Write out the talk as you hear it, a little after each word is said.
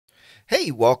Hey,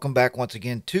 welcome back once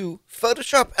again to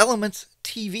Photoshop Elements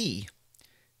TV,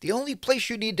 the only place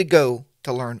you need to go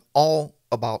to learn all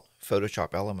about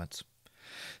Photoshop Elements.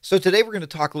 So today we're going to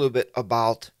talk a little bit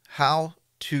about how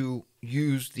to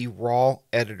use the RAW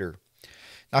editor.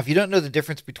 Now, if you don't know the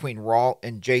difference between RAW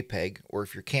and JPEG, or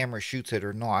if your camera shoots it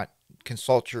or not,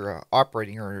 consult your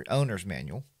operating or owner's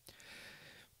manual.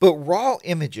 But RAW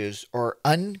images are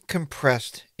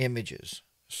uncompressed images.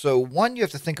 So one, you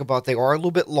have to think about they are a little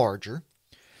bit larger.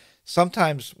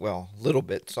 Sometimes, well, a little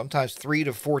bit, sometimes 3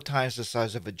 to 4 times the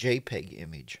size of a JPEG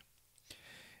image.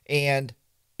 And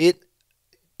it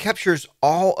captures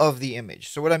all of the image.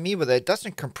 So what I mean by that, it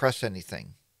doesn't compress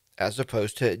anything as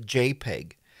opposed to a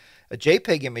JPEG. A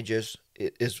JPEG image is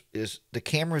the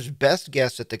camera's best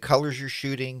guess at the colors you're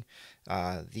shooting,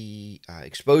 the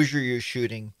exposure you're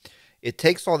shooting. It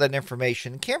takes all that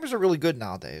information. Cameras are really good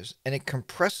nowadays, and it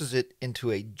compresses it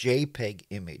into a JPEG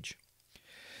image.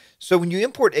 So when you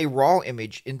import a RAW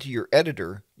image into your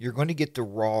editor, you're going to get the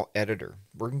RAW editor.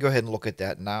 We're going to go ahead and look at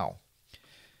that now.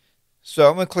 So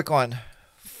I'm going to click on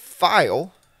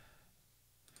File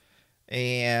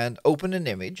and open an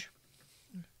image.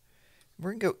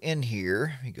 We're going to go in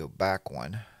here. Let me go back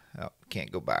one. Oh,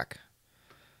 can't go back.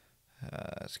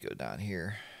 Let's go down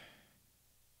here.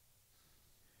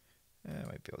 I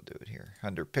might be able to do it here.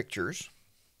 Under Pictures.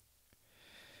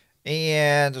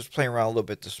 And I was playing around a little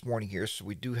bit this morning here, so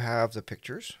we do have the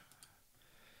pictures.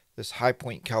 This High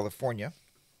Point, California.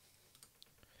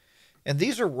 And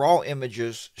these are raw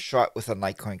images shot with a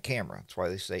Nikon camera. That's why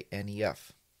they say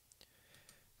NEF.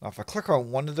 Now if I click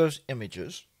on one of those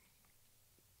images,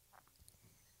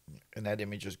 and that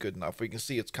image is good enough, we can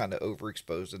see it's kind of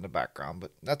overexposed in the background,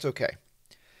 but that's okay.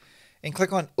 And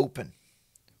click on Open.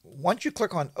 Once you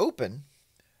click on Open,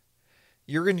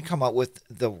 you're going to come up with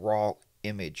the raw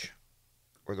image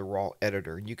or the raw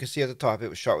editor, and you can see at the top it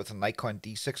was shot with a Nikon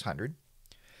D600.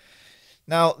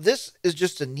 Now this is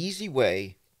just an easy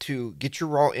way to get your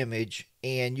raw image,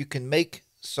 and you can make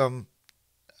some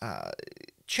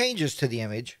changes to the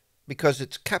image because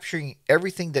it's capturing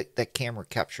everything that that camera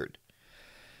captured.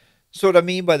 So what I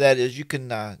mean by that is you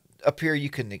can up here you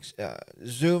can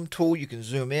zoom tool, you can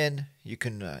zoom in, you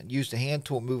can use the hand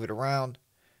tool, move it around,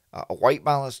 a white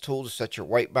balance tool to set your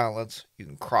white balance, you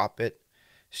can crop it,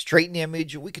 straighten the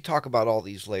image. We could talk about all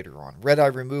these later on. Red eye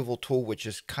removal tool, which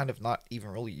is kind of not even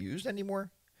really used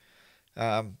anymore.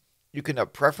 You can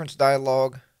have preference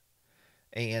dialog,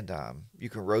 and you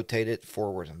can rotate it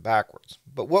forwards and backwards.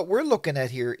 But what we're looking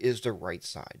at here is the right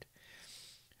side.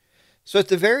 So at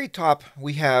the very top,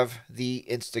 we have the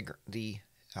histogram.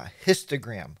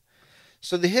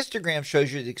 So the histogram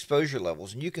shows you the exposure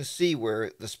levels, and you can see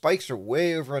where the spikes are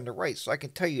way over on the right. So I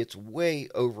can tell you it's way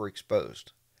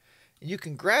overexposed. And you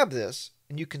can grab this,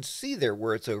 and you can see there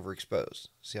where it's overexposed.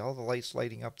 See all the lights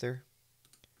lighting up there?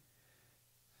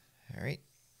 All right.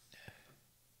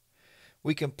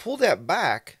 We can pull that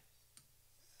back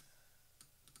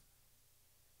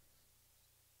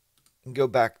and go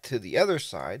back to the other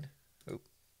side. Oop.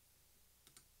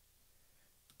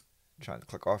 I'm trying to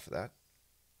click off of that.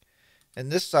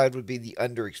 And this side would be the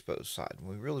underexposed side.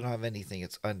 We really don't have anything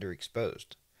that's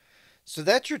underexposed. So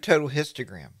that's your total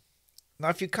histogram. Now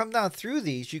if you come down through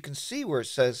these, you can see where it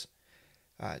says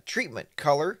treatment,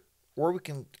 color, or we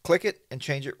can click it and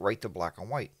change it right to black and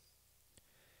white.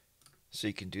 So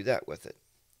you can do that with it.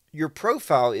 Your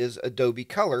profile is Adobe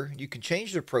Color. You can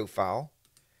change the profile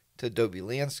to Adobe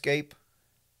Landscape,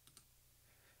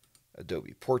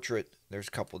 Adobe Portrait. There's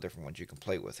a couple different ones you can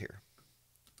play with here.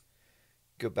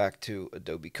 Go back to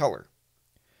Adobe Color.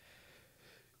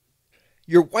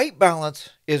 Your white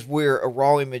balance is where a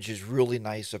raw image is really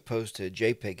nice opposed to a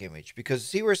JPEG image, because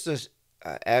see where it says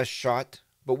as shot,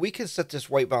 but we can set this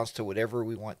white balance to whatever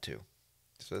we want to.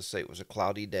 So let's say it was a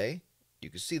cloudy day. You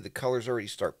can see the colors already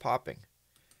start popping.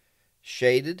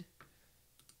 Shaded,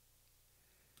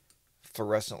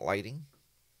 fluorescent lighting,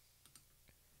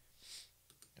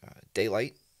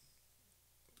 daylight.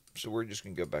 So we're just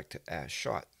going to go back to as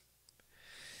shot.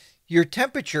 Your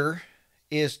temperature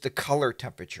is the color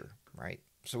temperature, right?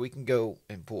 So we can go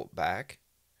and pull it back.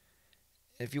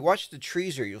 If you watch the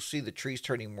trees here, you'll see the trees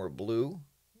turning more blue.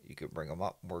 You can bring them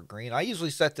up more green. I usually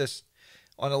set this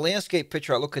on a landscape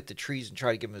picture. I look at the trees and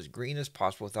try to give them as green as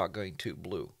possible without going too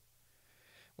blue.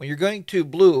 When you're going too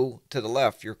blue to the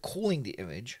left, you're cooling the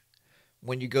image.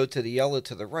 When you go to the yellow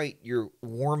to the right, you're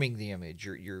warming the image.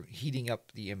 You're heating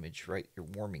up the image, right? You're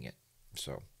warming it.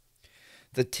 So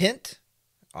the tint,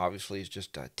 obviously, is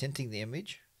just tinting the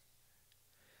image.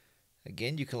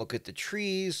 Again, you can look at the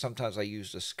trees. Sometimes I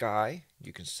use the sky.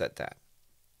 You can set that.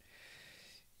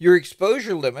 Your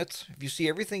exposure limits, if you see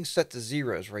everything's set to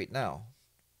zeros right now,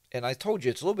 and I told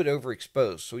you it's a little bit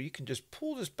overexposed, so you can just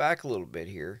pull this back a little bit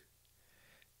here.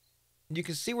 You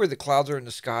can see where the clouds are in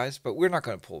the skies, but we're not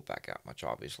going to pull it back out much,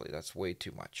 obviously. That's way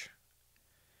too much.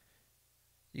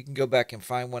 You can go back and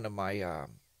find one of my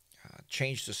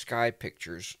change the sky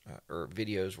pictures or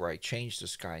videos where I change the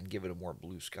sky and give it a more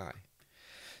blue sky.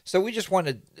 So we just want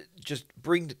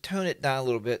to tone it down a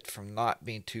little bit from not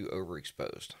being too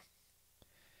overexposed.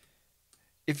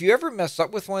 If you ever mess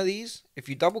up with one of these, if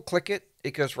you double click it,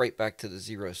 it goes right back to the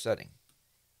 0 setting.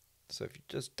 So if you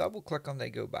just double click them, they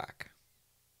go back.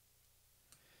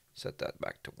 Set that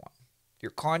back to 1.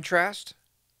 Your contrast.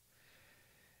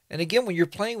 And again, when you're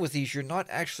playing with these, you're not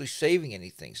actually saving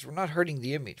anything. So we're not hurting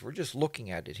the image. We're just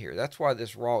looking at it here. That's why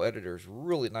this raw editor is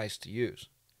really nice to use.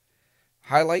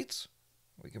 Highlights.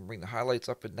 We can bring the highlights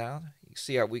up and down. You can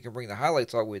see how we can bring the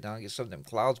highlights all the way down and get some of them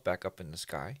clouds back up in the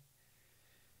sky.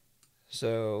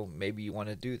 So maybe you want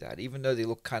to do that. Even though they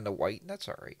look kind of white, that's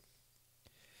all right.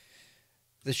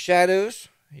 The shadows.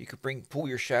 You could pull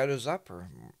your shadows up or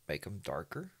make them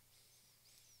darker.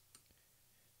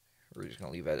 We're just going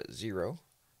to leave that at 0.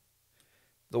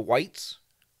 The whites,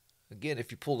 again, if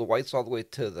you pull the whites all the way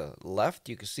to the left,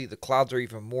 you can see the clouds are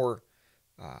even more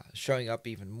showing up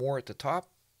even more at the top.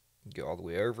 Go all the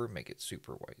way over, make it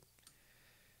super white.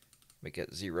 Make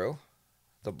it 0.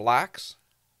 The blacks.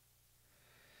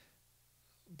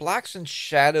 Blacks and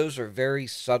shadows are very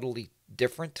subtly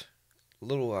different.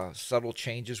 Little subtle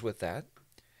changes with that.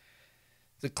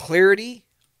 The clarity.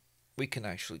 We can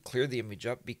actually clear the image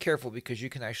up. Be careful because you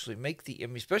can actually make the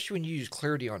image, especially when you use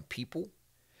clarity on people,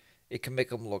 it can make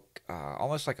them look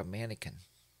almost like a mannequin.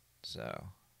 So,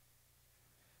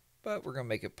 but we're going to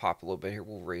make it pop a little bit here.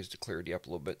 We'll raise the clarity up a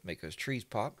little bit, make those trees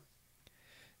pop.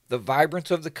 The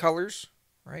vibrance of the colors,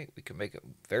 right? We can make it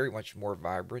very much more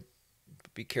vibrant.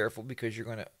 But be careful because you're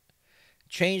going to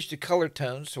change the color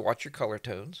tones, so watch your color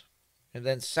tones. And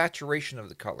then saturation of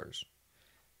the colors.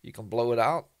 You can blow it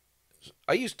out.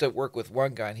 I used to work with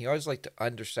one guy, and he always liked to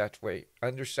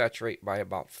undersaturate by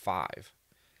about 5.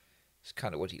 It's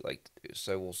kind of what he liked to do.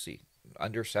 So we'll see.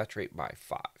 Undersaturate by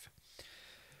 5.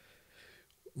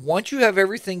 Once you have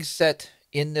everything set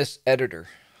in this editor,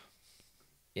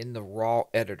 in the raw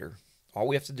editor, all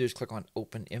we have to do is click on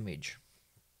Open Image.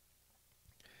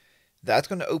 That's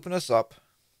going to open us up,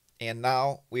 and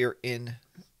now we are in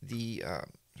the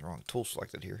wrong tool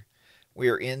selected here. We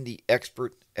are in the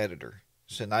Expert Editor.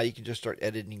 So now you can just start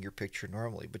editing your picture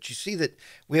normally. But you see that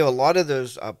we have a lot of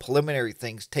those preliminary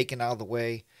things taken out of the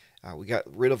way. We got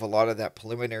rid of a lot of that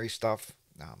preliminary stuff.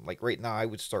 Like right now, I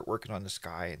would start working on the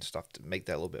sky and stuff to make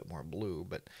that a little bit more blue.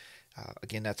 But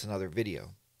again, that's another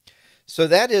video. So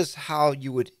that is how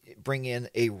you would bring in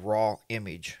a raw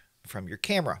image from your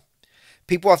camera.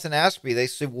 People often ask me, they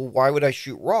say, well, why would I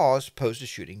shoot RAW as opposed to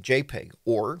shooting JPEG?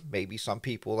 Or maybe some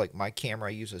people, like my camera,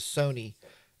 I use a Sony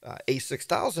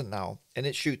A6000 now, and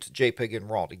it shoots JPEG and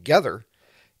RAW together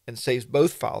and saves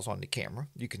both files on the camera.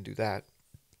 You can do that.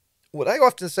 What I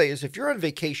often say is if you're on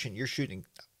vacation, you're shooting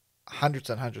hundreds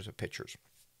and hundreds of pictures.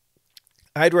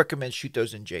 I'd recommend shoot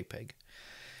those in JPEG.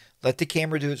 Let the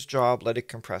camera do its job. Let it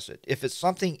compress it. If it's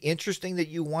something interesting that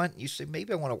you want, you say,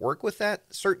 maybe I want to work with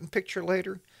that certain picture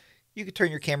later, you can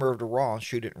turn your camera over to RAW and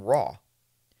shoot it in RAW.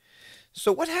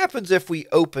 So what happens if we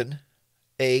open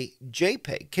a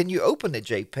JPEG? Can you open a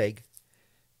JPEG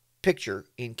picture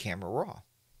in Camera Raw?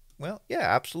 Well,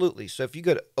 yeah, absolutely. So if you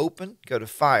go to Open, go to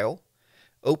File,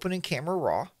 Open in Camera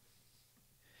Raw,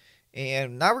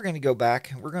 and now we're going to go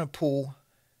back and we're going to pull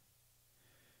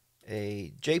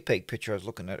a JPEG picture I was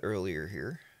looking at earlier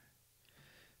here.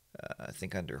 I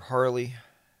think under Harley,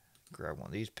 grab one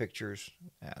of these pictures.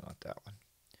 Not that one.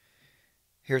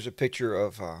 Here's a picture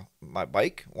of my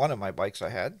bike, one of my bikes I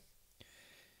had.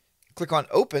 Click on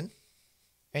Open,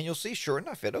 and you'll see, sure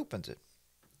enough, it opens it.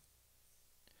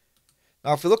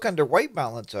 Now, if you look under white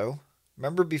balance, though,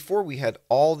 remember before we had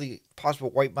all the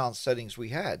possible white balance settings we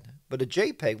had, but a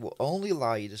JPEG will only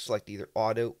allow you to select either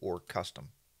auto or custom.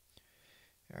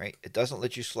 All right, it doesn't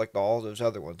let you select all those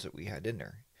other ones that we had in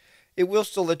there. It will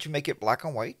still let you make it black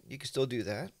and white. You can still do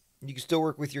that. You can still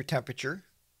work with your temperature.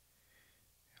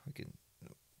 We can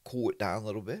cool it down a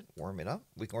little bit, warm it up.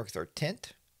 We can work with our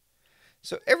tint.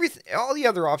 So everything, all the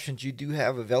other options you do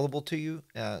have available to you.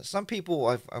 Some people,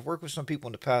 I've worked with some people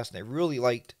in the past, and they really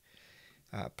liked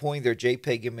pulling their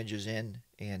JPEG images in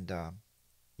and,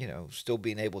 you know, still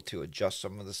being able to adjust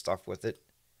some of the stuff with it.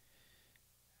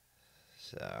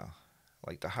 So,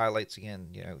 like the highlights again,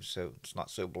 you know, so it's not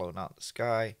so blown out in the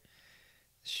sky.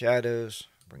 Shadows,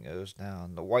 bring those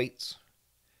down. The whites,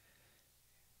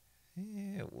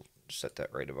 yeah, we'll set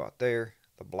that right about there.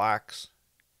 the blacks.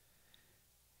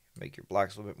 Make your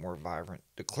blacks a little bit more vibrant.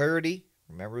 The clarity,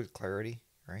 remember the clarity,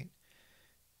 right?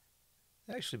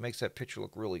 It actually makes that picture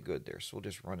look really good there. So we'll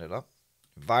just run it up.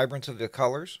 Vibrance of the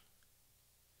colors.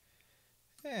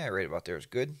 Right about there is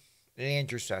good.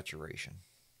 And your saturation.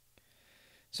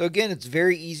 So again, it's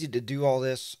very easy to do all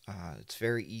this. It's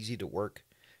very easy to work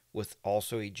with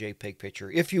also a JPEG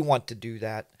picture if you want to do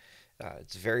that.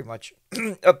 It's very much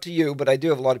up to you, but I do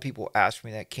have a lot of people ask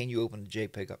me that. Can you open the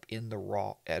JPEG up in the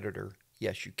raw editor?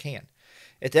 Yes, you can.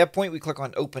 At that point, we click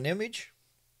on Open Image.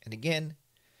 And again,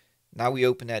 now we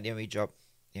open that image up,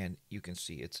 and you can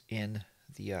see it's in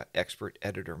the Expert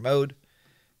Editor mode.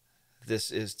 This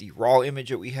is the raw image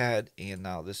that we had, and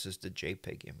now this is the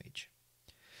JPEG image.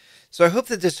 So I hope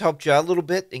that this helped you out a little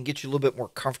bit and get you a little bit more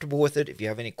comfortable with it. If you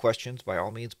have any questions, by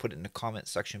all means, put it in the comment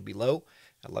section below.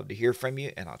 I'd love to hear from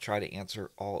you, and I'll try to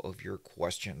answer all of your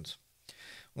questions.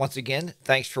 Once again,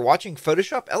 thanks for watching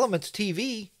Photoshop Elements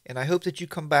TV, and I hope that you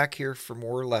come back here for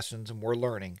more lessons and more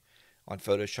learning on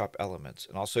Photoshop Elements.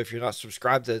 And also, if you're not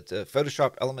subscribed to the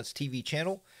Photoshop Elements TV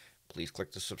channel, please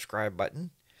click the subscribe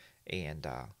button, and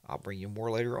I'll bring you more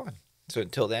later on. So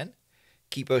until then,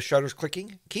 keep those shutters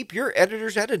clicking, keep your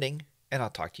editors editing, and I'll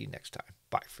talk to you next time.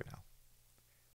 Bye for now.